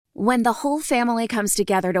When the whole family comes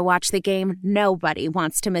together to watch the game, nobody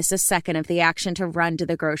wants to miss a second of the action to run to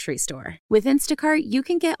the grocery store. With Instacart, you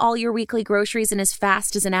can get all your weekly groceries in as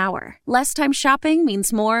fast as an hour. Less time shopping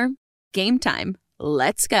means more game time.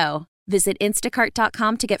 Let's go. Visit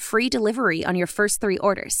instacart.com to get free delivery on your first 3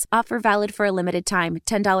 orders. Offer valid for a limited time.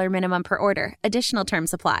 $10 minimum per order. Additional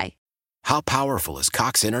terms apply. How powerful is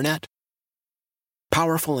Cox Internet?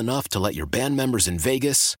 Powerful enough to let your band members in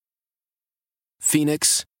Vegas,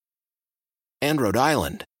 Phoenix, and Rhode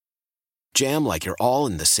Island jam like you're all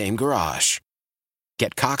in the same garage.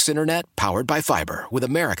 Get Cox Internet powered by fiber with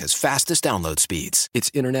America's fastest download speeds.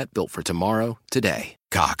 It's internet built for tomorrow, today.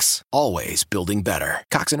 Cox, always building better.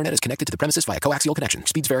 Cox Internet is connected to the premises via coaxial connection.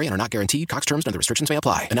 Speeds vary and are not guaranteed. Cox terms and other restrictions may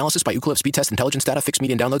apply. Analysis by Ookla Speed Test Intelligence Data. Fixed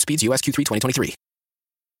median download speeds. US Q3 2023.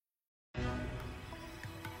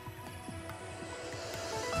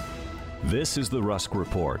 This is the Rusk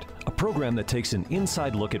Report, a program that takes an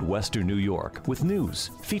inside look at Western New York with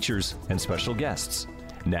news, features, and special guests.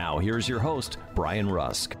 Now, here's your host, Brian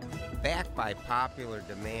Rusk. Backed by popular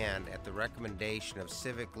demand at the recommendation of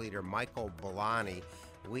civic leader Michael Bolani,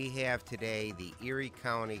 we have today the Erie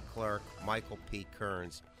County Clerk, Michael P.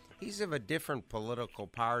 Kearns. He's of a different political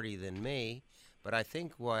party than me, but I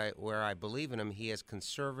think where I believe in him, he has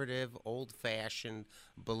conservative, old-fashioned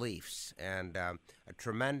beliefs and a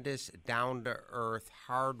tremendous, down-to-earth,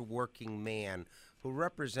 hard-working man who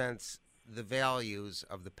represents the values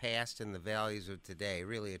of the past and the values of today.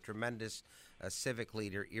 Really a tremendous civic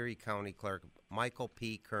leader, Erie County Clerk Michael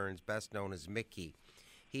P. Kearns, best known as Mickey.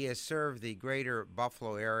 He has served the greater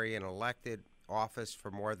Buffalo area in elected office for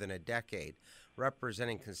more than a decade,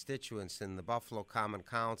 representing constituents in the Buffalo Common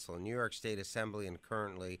Council, New York State Assembly, and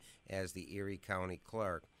currently as the Erie County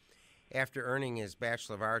Clerk. After earning his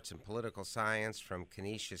Bachelor of Arts in Political Science from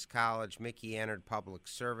Canisius College, Mickey entered public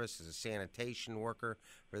service as a sanitation worker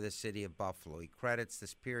for the city of Buffalo. He credits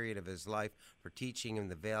this period of his life for teaching him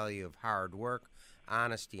the value of hard work,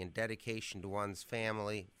 honesty, and dedication to one's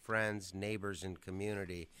family, friends, neighbors, and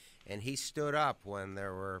community. And he stood up when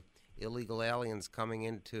there were illegal aliens coming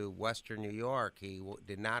into Western New York. He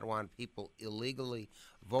did not want people illegally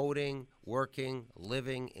voting, working,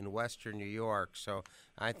 living in Western New York. So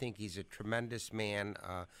I think he's a tremendous man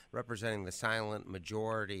representing the silent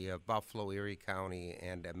majority of Buffalo, Erie County,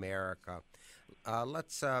 and America.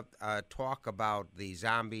 Let's talk about the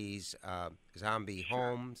zombie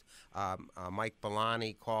homes. Mike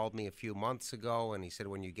Bolani called me a few months ago, and he said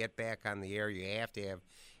when you get back on the air, you have to have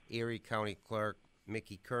Erie County Clerk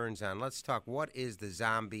Mickey Kearns on. Let's talk. What is the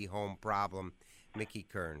zombie home problem, Mickey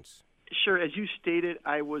Kearns? Sure. As you stated,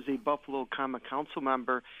 I was a Buffalo Common Council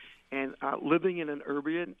member, and living in an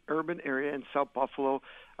urban area in South Buffalo,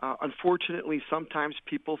 unfortunately, sometimes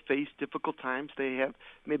people face difficult times. They have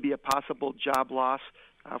maybe a possible job loss.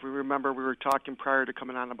 If we remember, we were talking prior to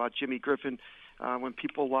coming on about Jimmy Griffin, when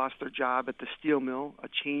people lost their job at the steel mill, a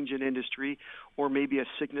change in industry, or maybe a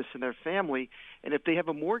sickness in their family. And if they have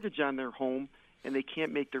a mortgage on their home and they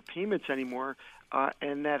can't make their payments anymore,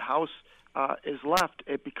 and that house is left,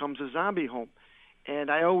 it becomes a zombie home. And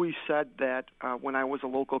I always said that when I was a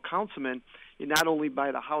local councilman, you not only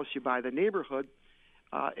buy the house, you buy the neighborhood.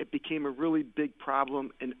 It became a really big problem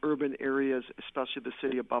in urban areas, especially the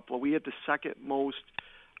city of Buffalo. We had the second most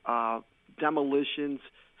demolitions,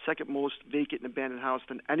 second most vacant and abandoned house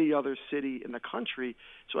than any other city in the country.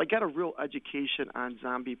 So I got a real education on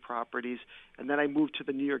zombie properties. And then I moved to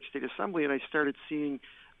the New York State Assembly, and I started seeing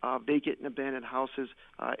vacant and abandoned houses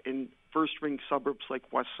in first-ring suburbs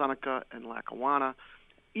like West Seneca and Lackawanna,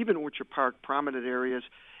 even Orchard Park, prominent areas.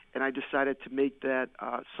 And I decided to make that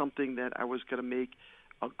something that I was going to make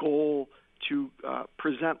a goal to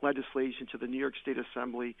present legislation to the New York State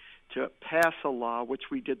Assembly to pass a law, which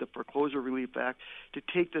we did, the Foreclosure Relief Act, to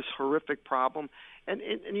take this horrific problem. And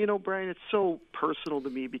you know, Brian, it's so personal to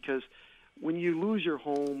me because when you lose your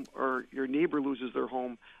home or your neighbor loses their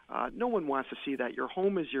home, no one wants to see that. Your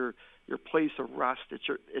home is your place of rest. It's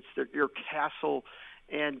your castle.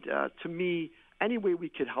 And to me, any way we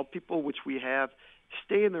could help people, which we have,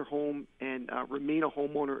 stay in their home and remain a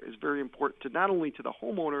homeowner is very important to not only to the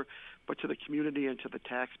homeowner, but to the community and to the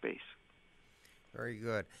tax base. Very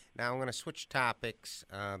good. Now I'm going to switch topics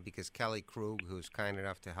because Kelly Krug, who's kind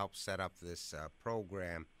enough to help set up this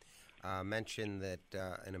program, mentioned that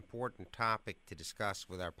an important topic to discuss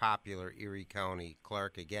with our popular Erie County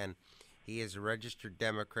Clerk. Again, he is a registered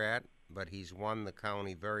Democrat, but he's won the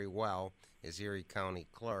county very well as Erie County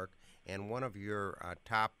Clerk, and one of your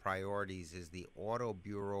top priorities is the Auto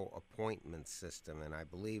Bureau appointment system, and I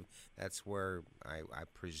believe that's where, I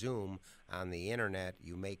presume, on the internet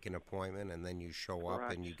you make an appointment and then you show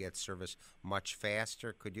up and you get service much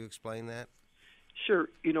faster. Could you explain that? Sure.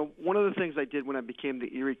 One of the things I did when I became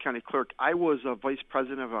the Erie County Clerk, I was a vice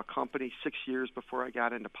president of a company 6 years before I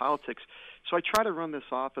got into politics. So I try to run this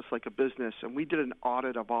office like a business, and we did an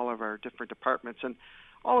audit of all of our different departments. And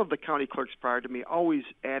all of the county clerks prior to me always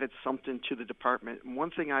added something to the department. And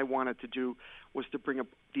one thing I wanted to do was to bring up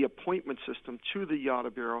the appointment system to the Auto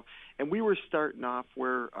Bureau. And we were starting off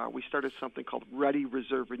where we started something called Ready,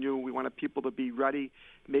 Reserve, Renew. We wanted people to be ready,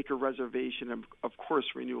 make a reservation, and, of course,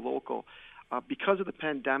 renew local. Because of the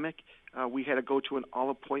pandemic, we had to go to an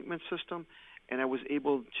all-appointment system, and I was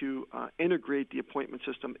able to integrate the appointment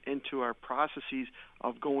system into our processes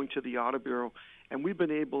of going to the Auto Bureau. And we've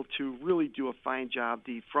been able to really do a fine job.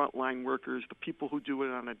 The frontline workers, the people who do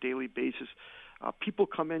it on a daily basis, people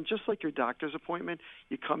come in just like your doctor's appointment.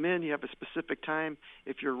 You come in, you have a specific time.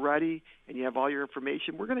 If you're ready and you have all your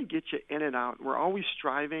information, we're going to get you in and out. We're always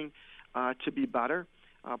striving to be better.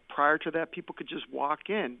 Prior to that, people could just walk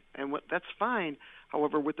in, and that's fine.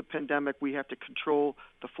 However, with the pandemic, we have to control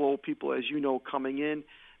the flow of people, as you know, coming in,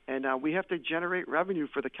 and we have to generate revenue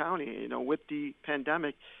for the county. With the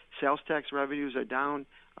pandemic, sales tax revenues are down.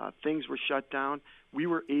 Things were shut down. We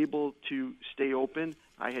were able to stay open.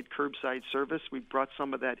 I had curbside service. We brought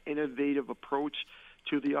some of that innovative approach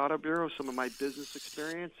to the Auto Bureau, some of my business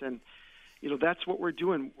experience, and that's what we're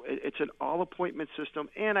doing. It's an all-appointment system,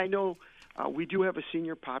 and I know we do have a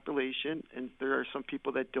senior population, and there are some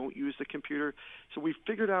people that don't use the computer. So we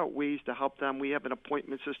figured out ways to help them. We have an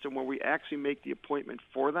appointment system where we actually make the appointment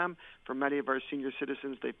for them. For many of our senior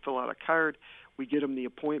citizens, they fill out a card. We get them the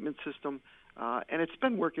appointment system, and it's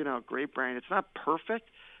been working out great, Brian. It's not perfect,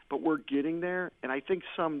 but we're getting there. And I think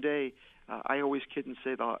someday, I always kid and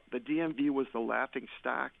say the DMV was the laughing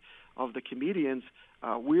stock of the comedians.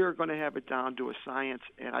 We are going to have it down to a science,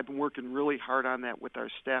 and I've been working really hard on that with our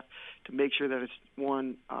staff to make sure that it's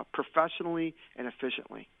won professionally and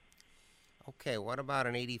efficiently. Okay, what about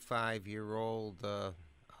an 85-year-old a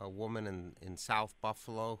woman in South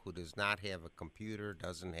Buffalo who does not have a computer,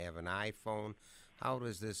 doesn't have an iPhone? How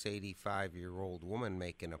does this 85-year-old woman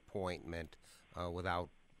make an appointment without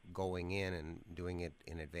going in and doing it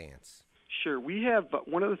in advance? Sure. We have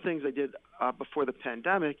one of the things I did before the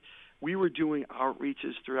pandemic. We were doing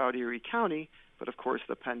outreaches throughout Erie County, but of course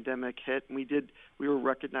the pandemic hit, and we were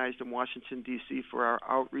recognized in Washington, D.C. for our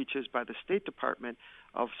outreaches by the State Department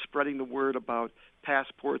of spreading the word about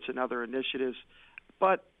passports and other initiatives.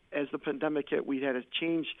 But as the pandemic hit, we had to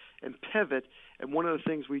change and pivot, and one of the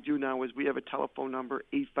things we do now is we have a telephone number,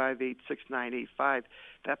 858-6985.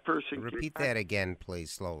 That person... Repeat that again, please,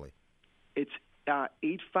 slowly. It's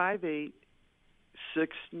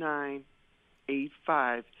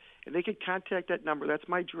 858-6985. And they can contact that number. That's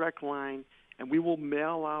my direct line, and we will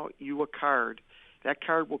mail out you a card. That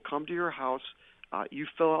card will come to your house. You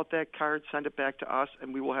fill out that card, send it back to us,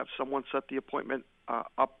 and we will have someone set the appointment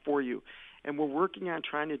up for you. And we're working on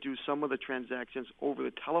trying to do some of the transactions over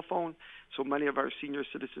the telephone, so many of our senior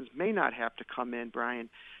citizens may not have to come in,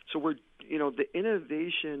 Brian. So the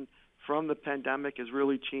innovation from the pandemic is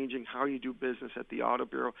really changing how you do business at the Auto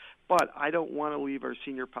Bureau. But I don't want to leave our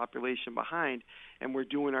senior population behind, and we're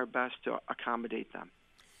doing our best to accommodate them.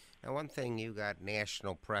 Now, one thing you got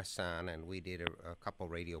national press on, and we did a couple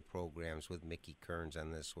radio programs with Mickey Kearns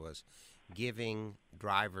on this, was giving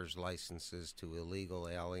driver's licenses to illegal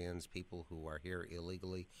aliens, people who are here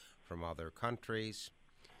illegally from other countries,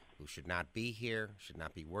 who should not be here, should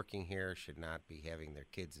not be working here, should not be having their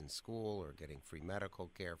kids in school or getting free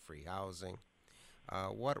medical care, free housing.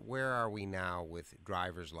 Where are we now with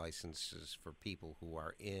driver's licenses for people who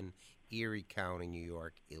are in Erie County, New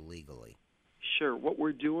York, illegally? Sure. What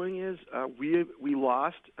we're doing is we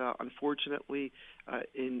lost, unfortunately,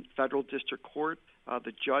 in federal district court.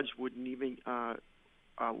 The judge wouldn't even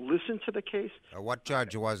listen to the case. What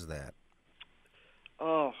judge was that?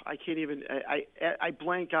 Oh, I can't even. I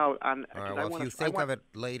blank out on. All right, well, if you think of it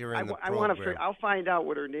later in the program. I'll find out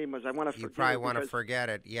what her name was. I want to forget. You probably want to forget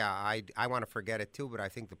it. Yeah, I want to forget it too, but I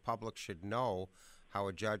think the public should know how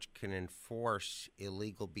a judge can enforce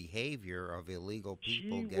illegal behavior of illegal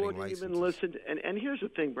people getting licenses. She wouldn't even listen. And here's the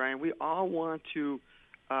thing, Brian. We all want to,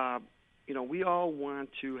 we all want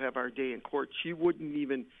to have our day in court. She wouldn't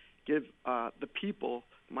even give the people,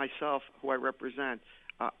 myself, who I represent,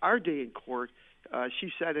 our day in court.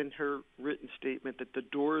 She said in her written statement that the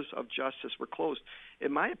doors of justice were closed.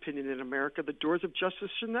 In my opinion, in America, the doors of justice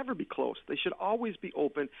should never be closed. They should always be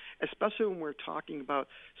open, especially when we're talking about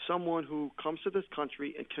someone who comes to this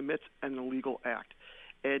country and commits an illegal act.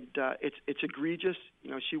 And it's egregious.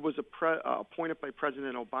 She was appointed by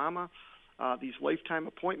President Obama. These lifetime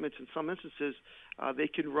appointments, in some instances, they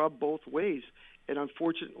can rub both ways. And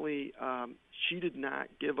unfortunately, she did not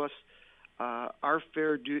give us our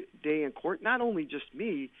fair day in court. Not only just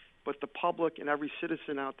me, but the public and every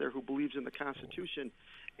citizen out there who believes in the Constitution.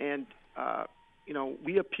 And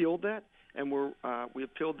we appealed that, and we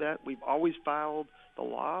appealed that. We've always followed the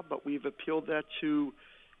law, but we've appealed that to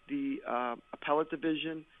the appellate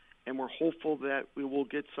division, and we're hopeful that we will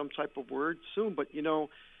get some type of word soon. But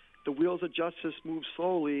the wheels of justice move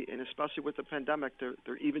slowly, and especially with the pandemic,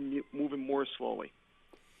 they're even moving more slowly.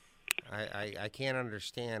 I can't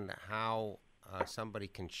understand how somebody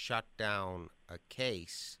can shut down a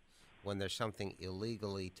case when there's something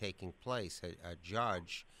illegally taking place. A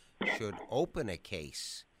judge should open a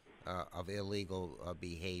case of illegal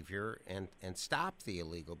behavior and stop the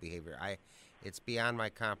illegal behavior. It's beyond my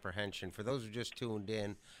comprehension. For those who just tuned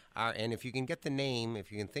in, and if you can get the name,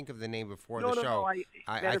 if you can think of the name before the show,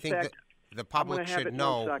 I think that the public should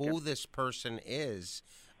know who this person is,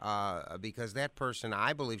 because that person,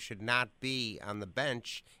 I believe, should not be on the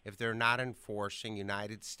bench if they're not enforcing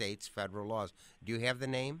United States federal laws. Do you have the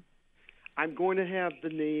name? I'm going to have the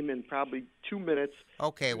name in probably 2 minutes.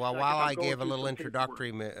 Okay, well, while I give a little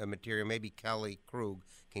introductory material, maybe Kelly Krug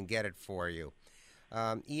can get it for you.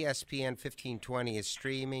 ESPN 1520 is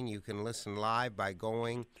streaming. You can listen live by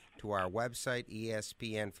going to our website,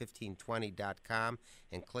 ESPN1520.com,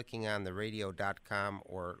 and clicking on the radio.com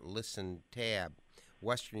or listen tab.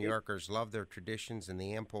 Western New Yorkers love their traditions, and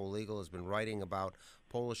the Ampol Eagle has been writing about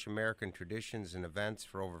Polish-American traditions and events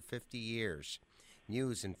for over 50 years.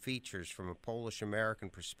 News and features from a Polish-American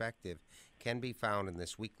perspective can be found in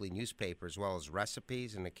this weekly newspaper, as well as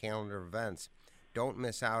recipes and a calendar of events. Don't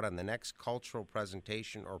miss out on the next cultural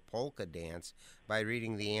presentation or polka dance by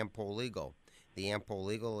reading the Ampol Eagle. The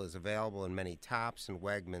Ampol Eagle is available in many Tops and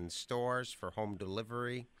Wegmans stores. For home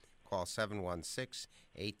delivery, call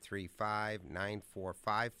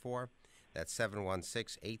 716-835-9454. That's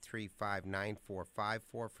 716-835-9454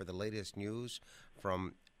 for the latest news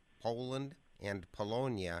from Poland and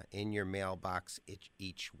Polonia in your mailbox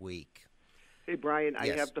each week. Hey, Brian, yes. I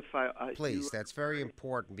have the file. Please, that's very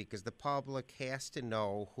important because the public has to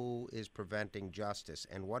know who is preventing justice.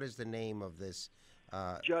 And what is the name of this?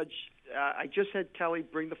 Judge, I just had Kelly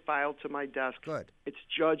bring the file to my desk. Good. It's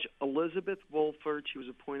Judge Elizabeth Wolford. She was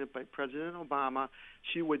appointed by President Obama.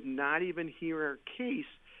 She would not even hear our case.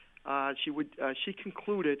 She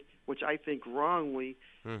concluded, which I think wrongly,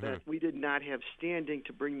 that we did not have standing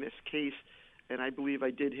to bring this case. And I believe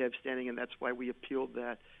I did have standing, and that's why we appealed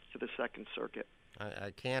that to the Second Circuit.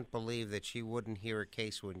 I can't believe that she wouldn't hear a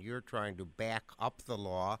case when you're trying to back up the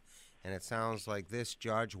law, and it sounds like this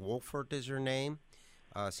Judge Wolford is her name,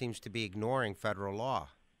 seems to be ignoring federal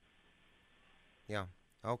law. Yeah,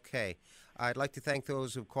 okay. I'd like to thank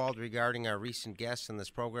those who've called regarding our recent guests in this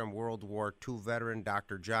program, World War II veteran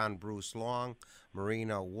Dr. John Bruce Long,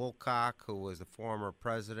 Marina Woolcock, who was the former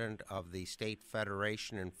president of the State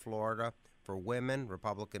Federation in Florida for Women,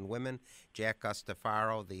 Republican Women, Jack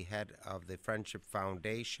Gustafaro, the head of the Friendship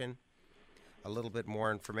Foundation. A little bit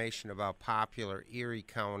more information about popular Erie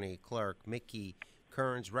County Clerk Mickey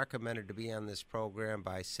Kearns, recommended to be on this program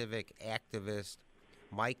by civic activist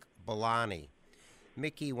Mike Bolani.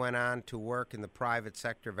 Mickey went on to work in the private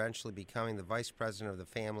sector, eventually becoming the vice president of the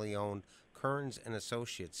family-owned Kearns and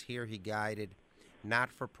Associates. Here he guided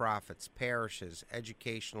not-for-profits, parishes,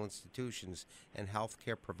 educational institutions, and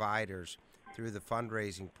healthcare providers through the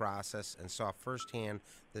fundraising process and saw firsthand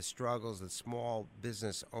the struggles that small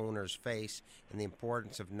business owners face and the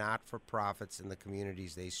importance of not-for-profits in the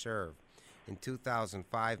communities they serve. In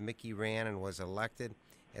 2005, Mickey ran and was elected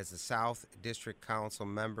as the South District Council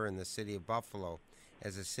member in the City of Buffalo.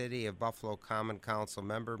 As a City of Buffalo Common Council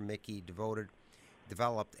member, Mickey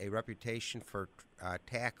developed a reputation for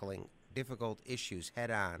tackling difficult issues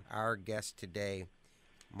head-on. Our guest today,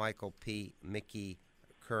 Michael P. Mickey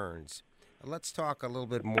Kearns. Let's talk a little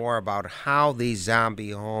bit more about how these zombie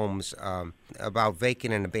homes, about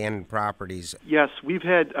vacant and abandoned properties. Yes, we've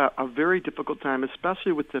had a very difficult time,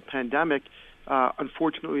 especially with the pandemic.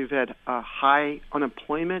 Unfortunately, we've had high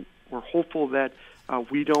unemployment. We're hopeful that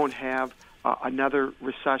we don't have another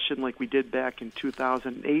recession like we did back in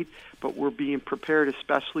 2008, but we're being prepared,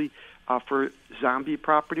 especially for zombie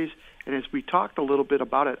properties. And as we talked a little bit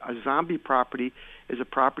about it, a zombie property is a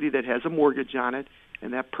property that has a mortgage on it,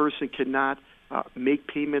 and that person cannot make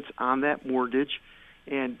payments on that mortgage.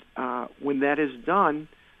 And when that is done,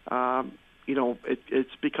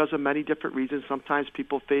 it's because of many different reasons. Sometimes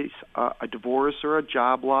people face a divorce or a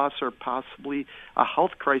job loss or possibly a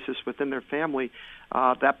health crisis within their family.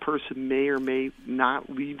 That person may or may not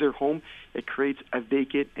leave their home. It creates a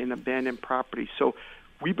vacant and abandoned property. So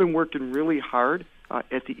we've been working really hard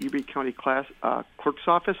at the Erie County Clerk's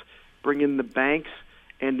office, bringing the banks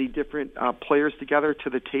and the different players together to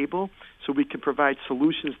the table so we can provide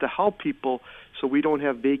solutions to help people so we don't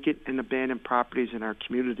have vacant and abandoned properties in our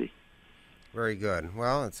community. Very good.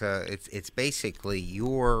 Well, it's basically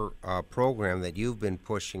your program that you've been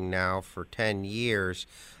pushing now for 10 years.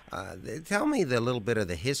 Tell me a little bit of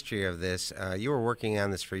the history of this. You were working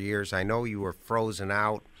on this for years. I know you were frozen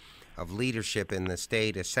out of leadership in the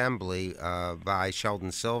state assembly by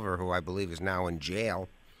Sheldon Silver, who I believe is now in jail.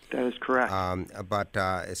 That is correct.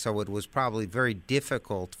 So it was probably very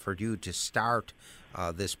difficult for you to start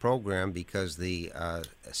this program because the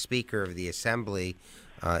Speaker of the Assembly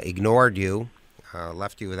ignored you,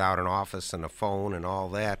 left you without an office and a phone and all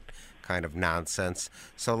that kind of nonsense.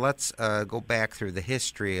 So let's go back through the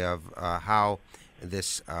history of how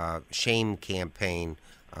this shame campaign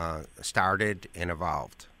started and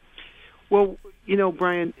evolved. Well,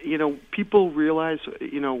 Brian, people realize,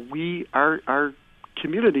 our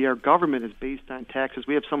community, our government is based on taxes.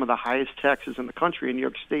 We have some of the highest taxes in the country in New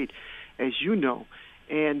York State, as you know.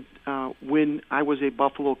 And when I was a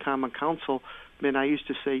Buffalo Common Councilman, I used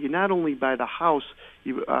to say, you not only buy the house,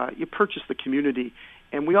 you purchase the community.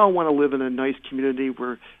 And we all want to live in a nice community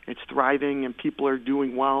where it's thriving and people are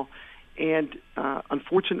doing well. And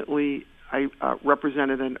unfortunately, I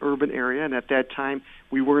represented an urban area, and at that time,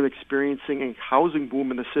 we weren't experiencing a housing boom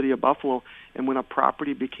in the city of Buffalo. And when a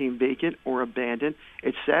property became vacant or abandoned,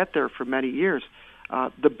 it sat there for many years.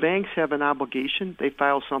 The banks have an obligation. They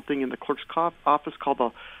file something in the clerk's office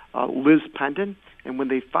called a Liz pendant, and when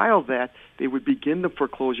they filed that, they would begin the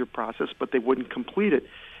foreclosure process, but they wouldn't complete it.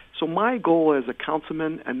 So my goal as a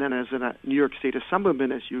councilman and then as a New York State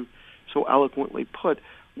Assemblyman, as you so eloquently put,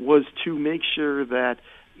 was to make sure that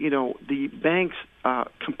the banks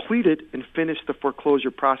completed and finished the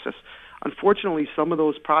foreclosure process. Unfortunately, some of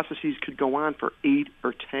those processes could go on for 8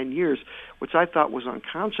 or 10 years, which I thought was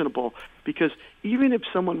unconscionable, because even if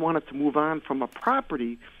someone wanted to move on from a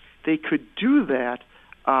property, they could do that,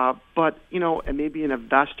 but and maybe an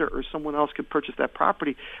investor or someone else could purchase that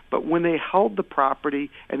property. But when they held the property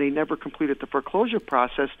and they never completed the foreclosure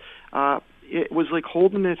process, it was like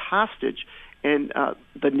holding it hostage. And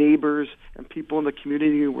the neighbors and people in the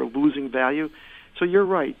community were losing value. So you're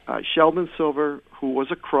right. Sheldon Silver, who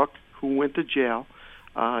was a crook, who went to jail,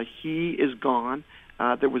 he is gone.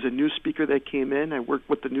 There was a new speaker that came in. I worked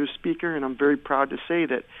with the new speaker, and I'm very proud to say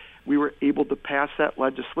that we were able to pass that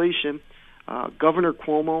legislation. Governor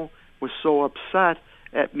Cuomo was so upset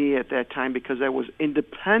at me at that time because I was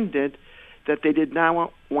independent that they did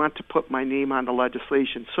not want to put my name on the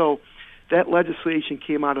legislation. So that legislation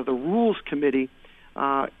came out of the Rules Committee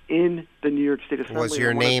in the New York State Assembly. Was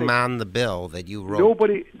your name on the bill that you wrote?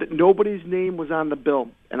 Nobody's name was on the bill.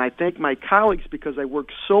 And I thank my colleagues because I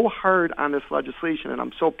worked so hard on this legislation, and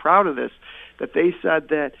I'm so proud of this, that they said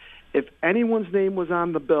that if anyone's name was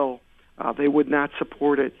on the bill, they would not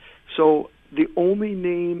support it. So the only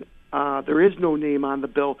name, there is no name on the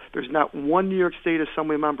bill. There's not one New York State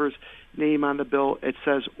Assembly member's name on the bill. It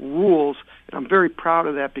says rules, and I'm very proud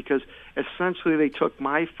of that because essentially they took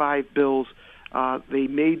my 5 bills, they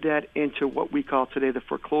made that into what we call today the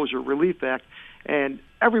Foreclosure Relief Act, and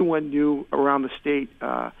everyone knew around the state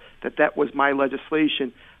that was my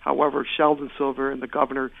legislation. However, Sheldon Silver and the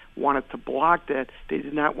governor wanted to block that. They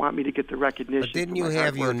did not want me to get the recognition. But didn't you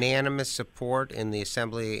have unanimous support in the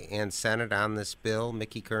Assembly and Senate on this bill,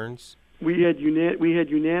 Mickey Kearns? We had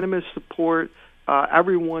unanimous support.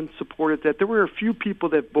 Everyone supported that. There were a few people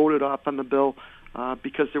that voted off on the bill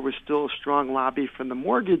because there was still a strong lobby from the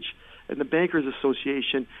Mortgage and the Bankers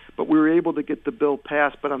Association, but we were able to get the bill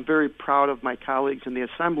passed. But I'm very proud of my colleagues in the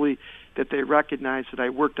Assembly that they recognized that I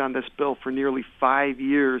worked on this bill for nearly 5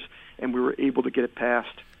 years, and we were able to get it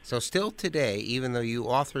passed. So still today, even though you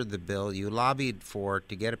authored the bill, you lobbied for it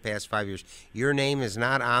to get it past 5 years, your name is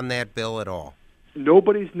not on that bill at all.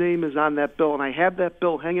 Nobody's name is on that bill, and I have that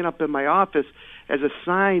bill hanging up in my office as a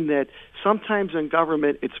sign that sometimes in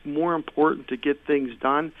government it's more important to get things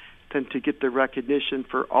done than to get the recognition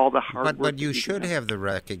for all the hard work. But you should have the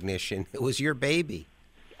recognition. It was your baby.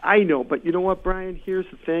 I know, but you know what, Brian? Here's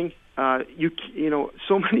the thing.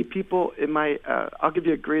 so many people in my. I'll give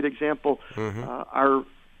you a great example. Our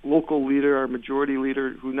local leader, our majority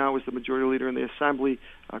leader, who now is the majority leader in the Assembly,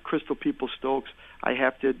 Crystal People-Stokes. I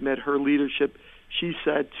have to admit, her leadership. She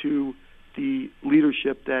said to the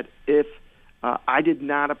leadership that if I did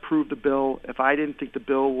not approve the bill, if I didn't think the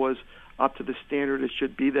bill was up to the standard it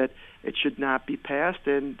should be, that it should not be passed.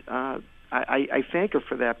 And I thank her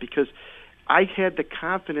for that, because I had the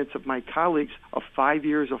confidence of my colleagues of 5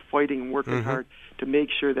 years of fighting and working hard to make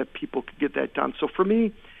sure that people could get that done. So for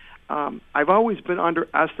me, I've always been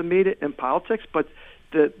underestimated in politics, but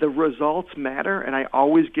the results matter, and I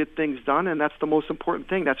always get things done, and that's the most important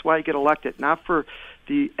thing. That's why I get elected, not for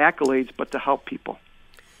the accolades, but to help people.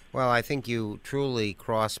 Well, I think you truly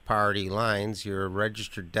cross party lines. You're a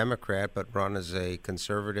registered Democrat, but run as a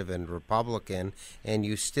conservative and Republican, and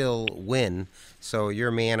you still win. So you're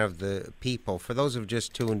a man of the people. For those who've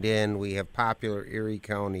just tuned in, we have popular Erie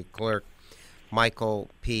County Clerk Michael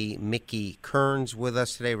P. Mickey Kearns with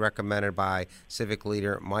us today, recommended by Civic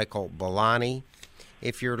Leader Michael Bolani.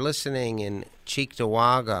 If you're listening in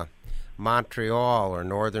Cheektowaga, Montreal, or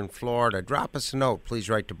Northern Florida, drop us a note. Please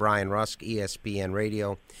write to Brian Rusk, ESPN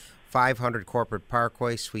Radio, 500 Corporate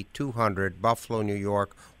Parkway, Suite 200, Buffalo, New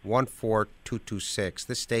York, 14226.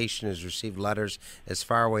 This station has received letters as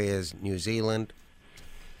far away as New Zealand,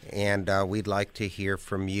 and we'd like to hear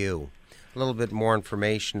from you. A little bit more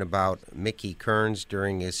information about Mickey Kearns.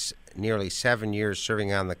 During his nearly 7 years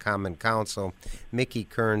serving on the Common Council, Mickey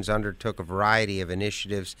Kearns undertook a variety of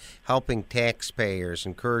initiatives helping taxpayers,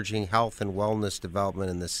 encouraging health and wellness development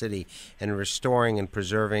in the city, and restoring and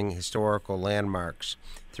preserving historical landmarks.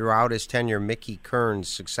 Throughout his tenure, Mickey Kearns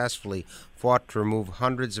successfully fought to remove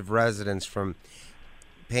hundreds of residents from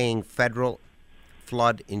paying federal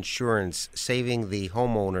flood insurance, saving the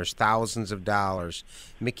homeowners thousands of dollars.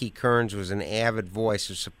 Mickey Kearns was an avid voice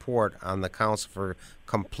of support on the Council for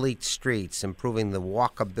Complete Streets, improving the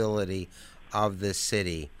walkability of the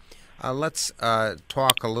city. Let's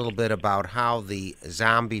talk a little bit about how the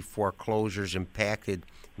zombie foreclosures impacted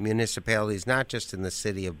municipalities, not just in the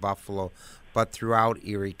city of Buffalo, but throughout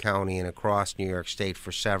Erie County and across New York State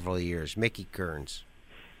for several years. Mickey Kearns.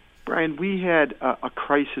 Brian, we had a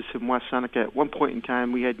crisis in West Seneca. At one point in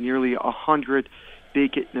time, we had nearly 100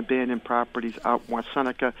 vacant and abandoned properties out in West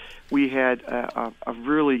Seneca. We had a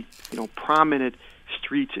really prominent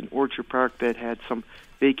streets in Orchard Park that had some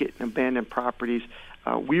vacant and abandoned properties.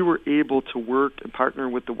 We were able to work and partner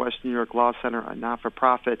with the West New York Law Center, a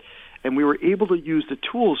not-for-profit, and we were able to use the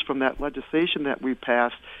tools from that legislation that we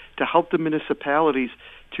passed to help the municipalities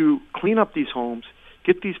to clean up these homes,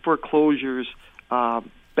 get these foreclosures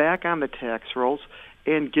back on the tax rolls,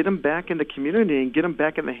 and get them back in the community and get them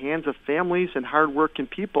back in the hands of families and hardworking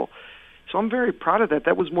people. So I'm very proud of that.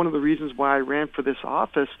 That was one of the reasons why I ran for this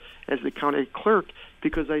office as the county clerk,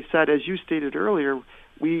 because I said, as you stated earlier,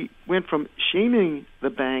 we went from shaming the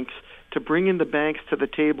banks to bringing the banks to the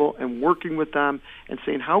table and working with them and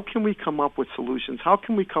saying, how can we come up with solutions? How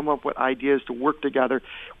can we come up with ideas to work together?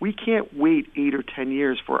 We can't wait 8 or 10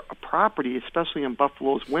 years for a property, especially in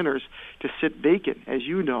Buffalo's winters, to sit vacant. As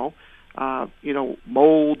you know,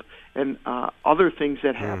 mold and other things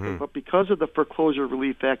that happen. But because of the Foreclosure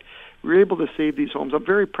Relief Act, we were able to save these homes. I'm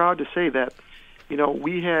very proud to say that,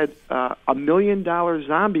 we had $1 million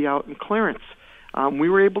zombie out in Clarence. We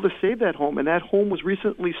were able to save that home, and that home was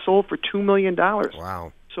recently sold for $2 million.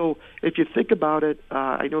 Wow. So if you think about it,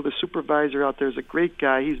 I know the supervisor out there is a great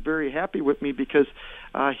guy. He's very happy with me because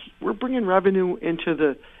we're bringing revenue into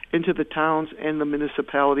the towns and the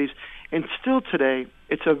municipalities. And still today,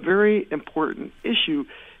 it's a very important issue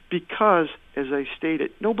because, as I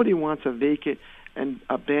stated, nobody wants a vacant and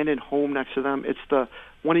abandoned home next to them. It's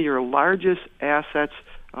one of your largest assets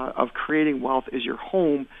of creating wealth is your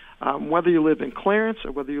home. Whether you live in Clarence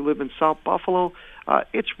or whether you live in South Buffalo,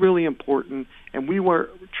 it's really important. And we were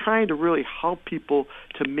trying to really help people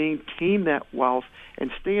to maintain that wealth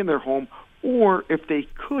and stay in their home. Or if they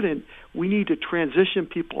couldn't, we need to transition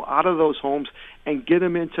people out of those homes and get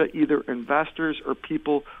them into either investors or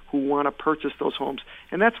people who want to purchase those homes.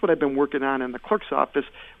 And that's what I've been working on in the clerk's office.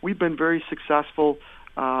 We've been very successful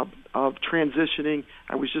of transitioning.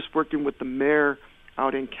 I was just working with the mayor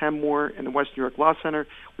out in Kenmore in the West New York Law Center.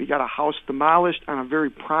 We got a house demolished on a very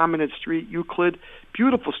prominent street, Euclid.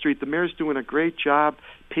 Beautiful street. The mayor's doing a great job.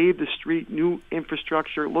 Paved the street, new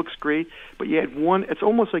infrastructure, looks great. But you had it's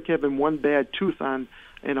almost like having one bad tooth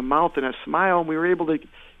in a mouth and a smile. And we were able to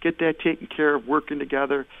get that taken care of, working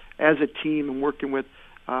together as a team and working with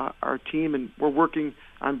our team. And we're working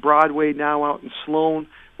on Broadway now out in Sloan.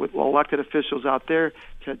 with elected officials out there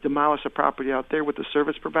to demolish a property out there with the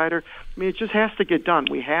service provider. I mean, it just has to get done.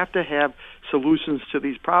 We have to have solutions to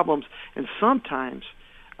these problems, and sometimes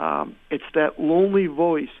it's that lonely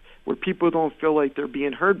voice where people don't feel like they're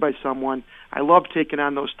being heard by someone. I love taking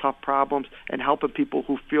on those tough problems and helping people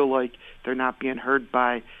who feel like they're not being heard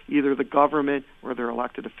by either the government or their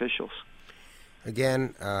elected officials.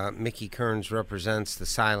 Again, Mickey Kearns represents the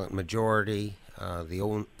silent majority,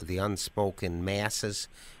 the unspoken masses,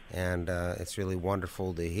 and it's really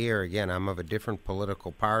wonderful to hear. Again, I'm of a different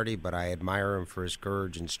political party, but I admire him for his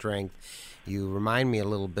courage and strength. You remind me a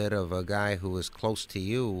little bit of a guy who was close to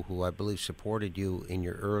you, who I believe supported you in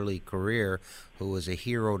your early career, who was a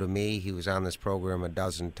hero to me. He was on this program a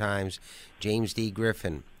dozen times. James D.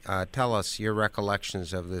 Griffin. Tell us your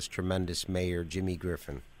recollections of this tremendous mayor, Jimmy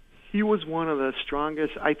Griffin. He was one of the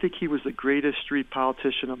strongest. I think he was the greatest street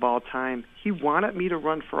politician of all time. He wanted me to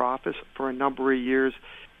run for office for a number of years,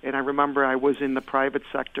 and I remember I was in the private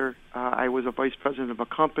sector. I was a vice president of a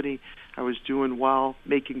company. I was doing well,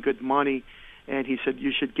 making good money, and he said,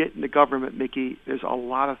 "You should get into government, Mickey. There's a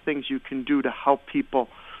lot of things you can do to help people."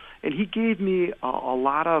 And he gave me a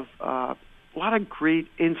lot of great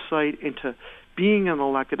insight into being an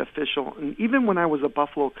elected official. And even when I was a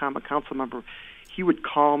Buffalo Common Council member, he would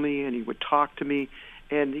call me and he would talk to me,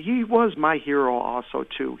 and he was my hero also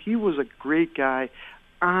too. He was a great guy,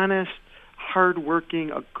 honest,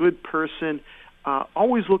 hardworking, a good person,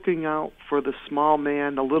 always looking out for the small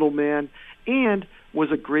man, the little man, and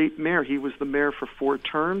was a great mayor. He was the mayor for 4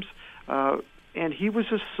 terms, and he was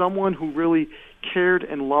just someone who really cared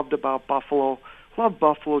and loved about Buffalo, loved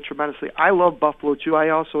Buffalo tremendously. I love Buffalo too. I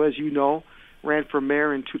also, as you know, ran for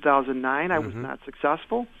mayor in 2009. I was not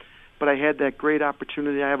successful, but I had that great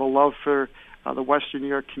opportunity. I have a love for the Western New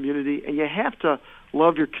York community, and you have to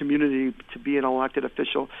love your community to be an elected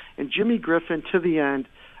official. And Jimmy Griffin, to the end,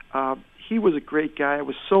 he was a great guy. I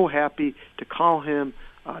was so happy to call him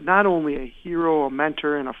not only a hero, a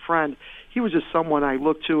mentor, and a friend. He was just someone I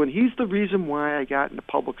looked to, and he's the reason why I got into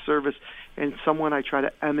public service and someone I try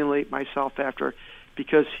to emulate myself after,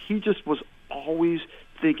 because he just was always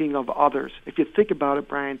thinking of others. If you think about it,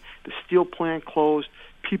 Brian, the steel plant closed,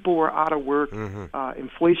 people were out of work,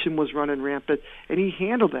 inflation was running rampant, and he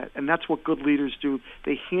handled that, and that's what good leaders do.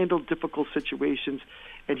 They handle difficult situations,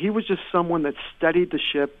 and he was just someone that steadied the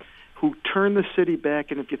ship, who turned the city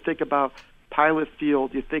back. And if you think about Pilot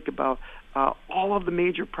Field, you think about all of the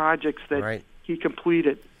major projects that he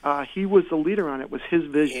completed. He was the leader on it. It was his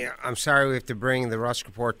vision. Yeah, I'm sorry we have to bring the Rusk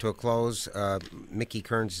Report to a close. Mickey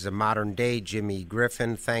Kearns is a modern-day Jimmy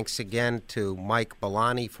Griffin. Thanks again to Mike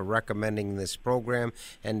Bellani for recommending this program,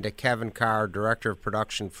 and to Kevin Carr, Director of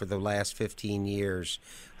Production for the last 15 years.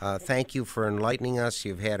 Thank you for enlightening us.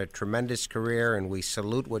 You've had a tremendous career, and we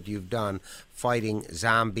salute what you've done fighting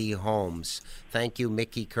zombie homes. Thank you,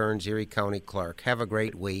 Mickey Kearns, Erie County Clerk. Have a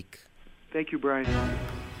great week. Thank you, Brian.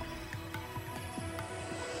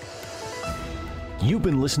 You've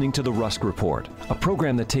been listening to The Rusk Report, a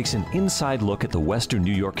program that takes an inside look at the Western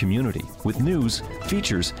New York community with news,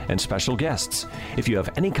 features, and special guests. If you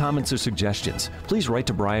have any comments or suggestions, please write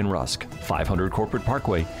to Brian Rusk, 500 Corporate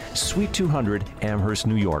Parkway, Suite 200, Amherst,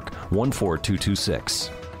 New York,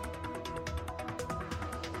 14226.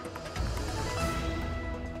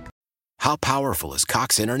 How powerful is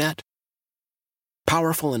Cox Internet?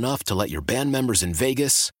 Powerful enough to let your band members in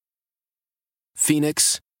Vegas,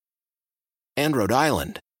 Phoenix, and Rhode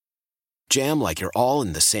Island jam like you're all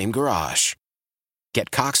in the same garage.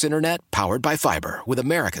 Get Cox Internet powered by fiber with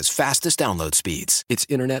America's fastest download speeds. It's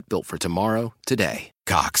internet built for tomorrow, today.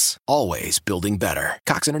 Cox, always building better.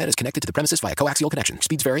 Cox Internet is connected to the premises via coaxial connection.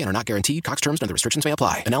 Speeds vary and are not guaranteed. Cox terms and other restrictions may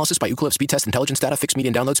apply. Analysis by Ookla Speed Test Intelligence Data. Fixed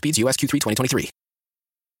median download speeds. US Q3 2023.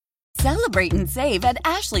 Celebrate and save at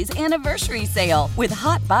Ashley's Anniversary Sale. With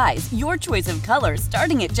Hot Buys, your choice of colors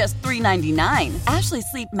starting at just $3.99. Ashley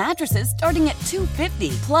Sleep mattresses starting at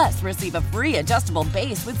 $2.50. Plus, receive a free adjustable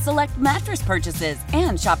base with select mattress purchases.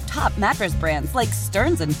 And shop top mattress brands like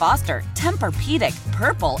Stearns & Foster, Tempur-Pedic,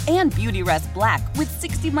 Purple, and Beautyrest Black with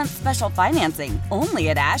 60-month special financing.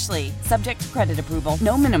 Only at Ashley. Subject to credit approval.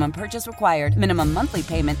 No minimum purchase required. Minimum monthly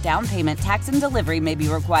payment, down payment, tax, and delivery may be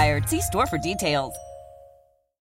required. See store for details.